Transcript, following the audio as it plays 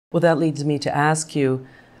Well, that leads me to ask you,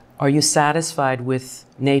 are you satisfied with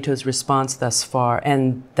NATO's response thus far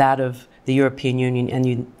and that of the European Union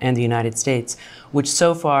and the United States, which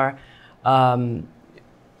so far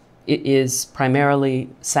it is primarily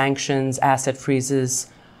sanctions, asset freezes,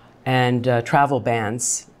 and travel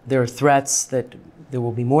bans? There are threats that there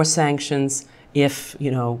will be more sanctions if,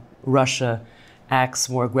 Russia acts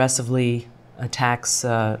more aggressively, attacks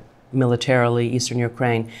militarily Eastern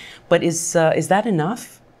Ukraine. But is that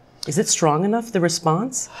enough? Is it strong enough, the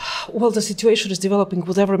response? Well, the situation is developing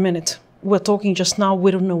with every minute. We're talking just now,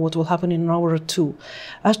 we don't know what will happen in an hour or two.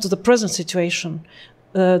 As to the present situation,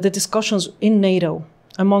 the discussions in NATO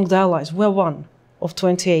among the allies, we're one of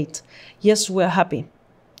 28. Yes, we're happy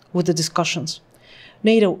with the discussions.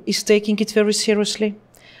 NATO is taking it very seriously.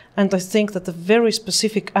 And I think that the very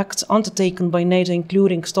specific acts undertaken by NATO,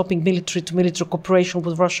 including stopping military-to-military cooperation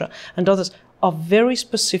with Russia and others, are very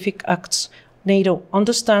specific acts. NATO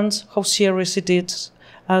understands how serious it is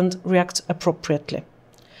and reacts appropriately.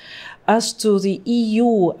 As to the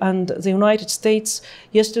EU and the United States,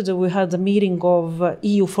 yesterday we had a meeting of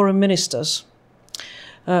EU foreign ministers,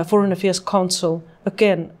 Foreign Affairs Council.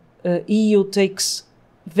 Again, EU takes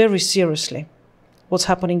very seriously what's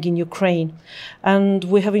happening in Ukraine. And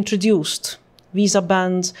we have introduced visa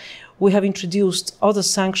bans, we have introduced other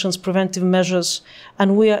sanctions, preventive measures,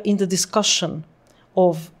 and we are in the discussion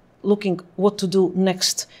of looking what to do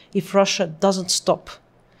next if Russia doesn't stop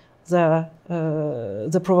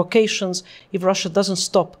the provocations, if Russia doesn't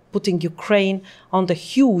stop putting Ukraine under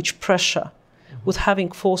huge pressure with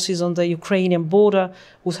having forces on the Ukrainian border,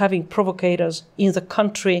 with having provocators in the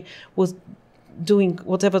country, with doing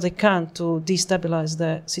whatever they can to destabilize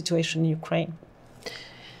the situation in Ukraine.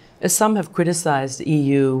 Some have criticized the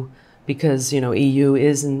EU because, EU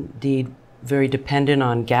is indeed very dependent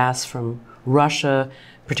on gas from Russia.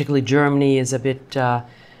 Particularly Germany is a bit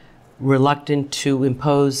reluctant to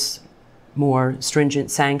impose more stringent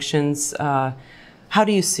sanctions. How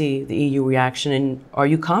do you see the EU reaction, and are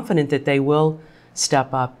you confident that they will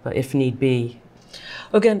step up if need be?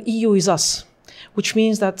 Again, EU is us, which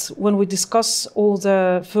means that when we discuss all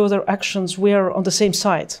the further actions, we are on the same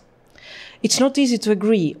side. It's not easy to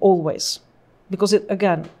agree always, because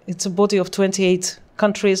it's a body of 28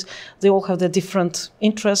 countries. They all have their different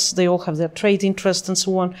interests, they all have their trade interests and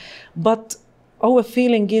so on. But our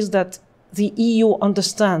feeling is that the EU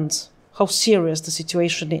understands how serious the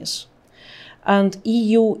situation is. And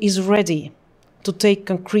EU is ready to take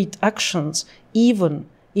concrete actions, even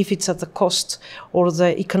if it's at the cost or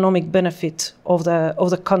the economic benefit of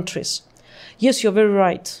the countries. Yes, you're very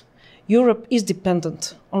right. Europe is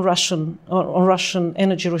dependent on Russian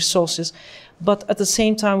energy resources, but at the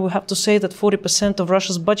same time, we have to say that 40% of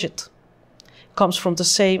Russia's budget comes from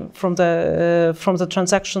the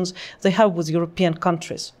transactions they have with European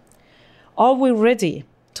countries. Are we ready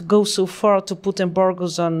to go so far to put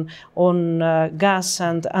embargoes on gas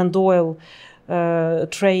and oil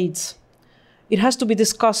trades? It has to be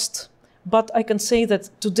discussed, but I can say that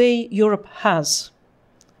today Europe has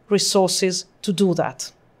resources to do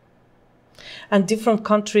that. And different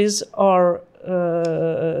countries are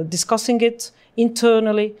discussing it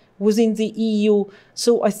internally within the EU.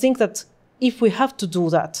 So I think that if we have to do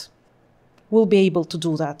that, we'll be able to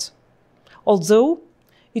do that. Although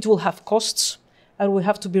it will have costs, and we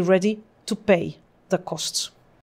have to be ready to pay the costs.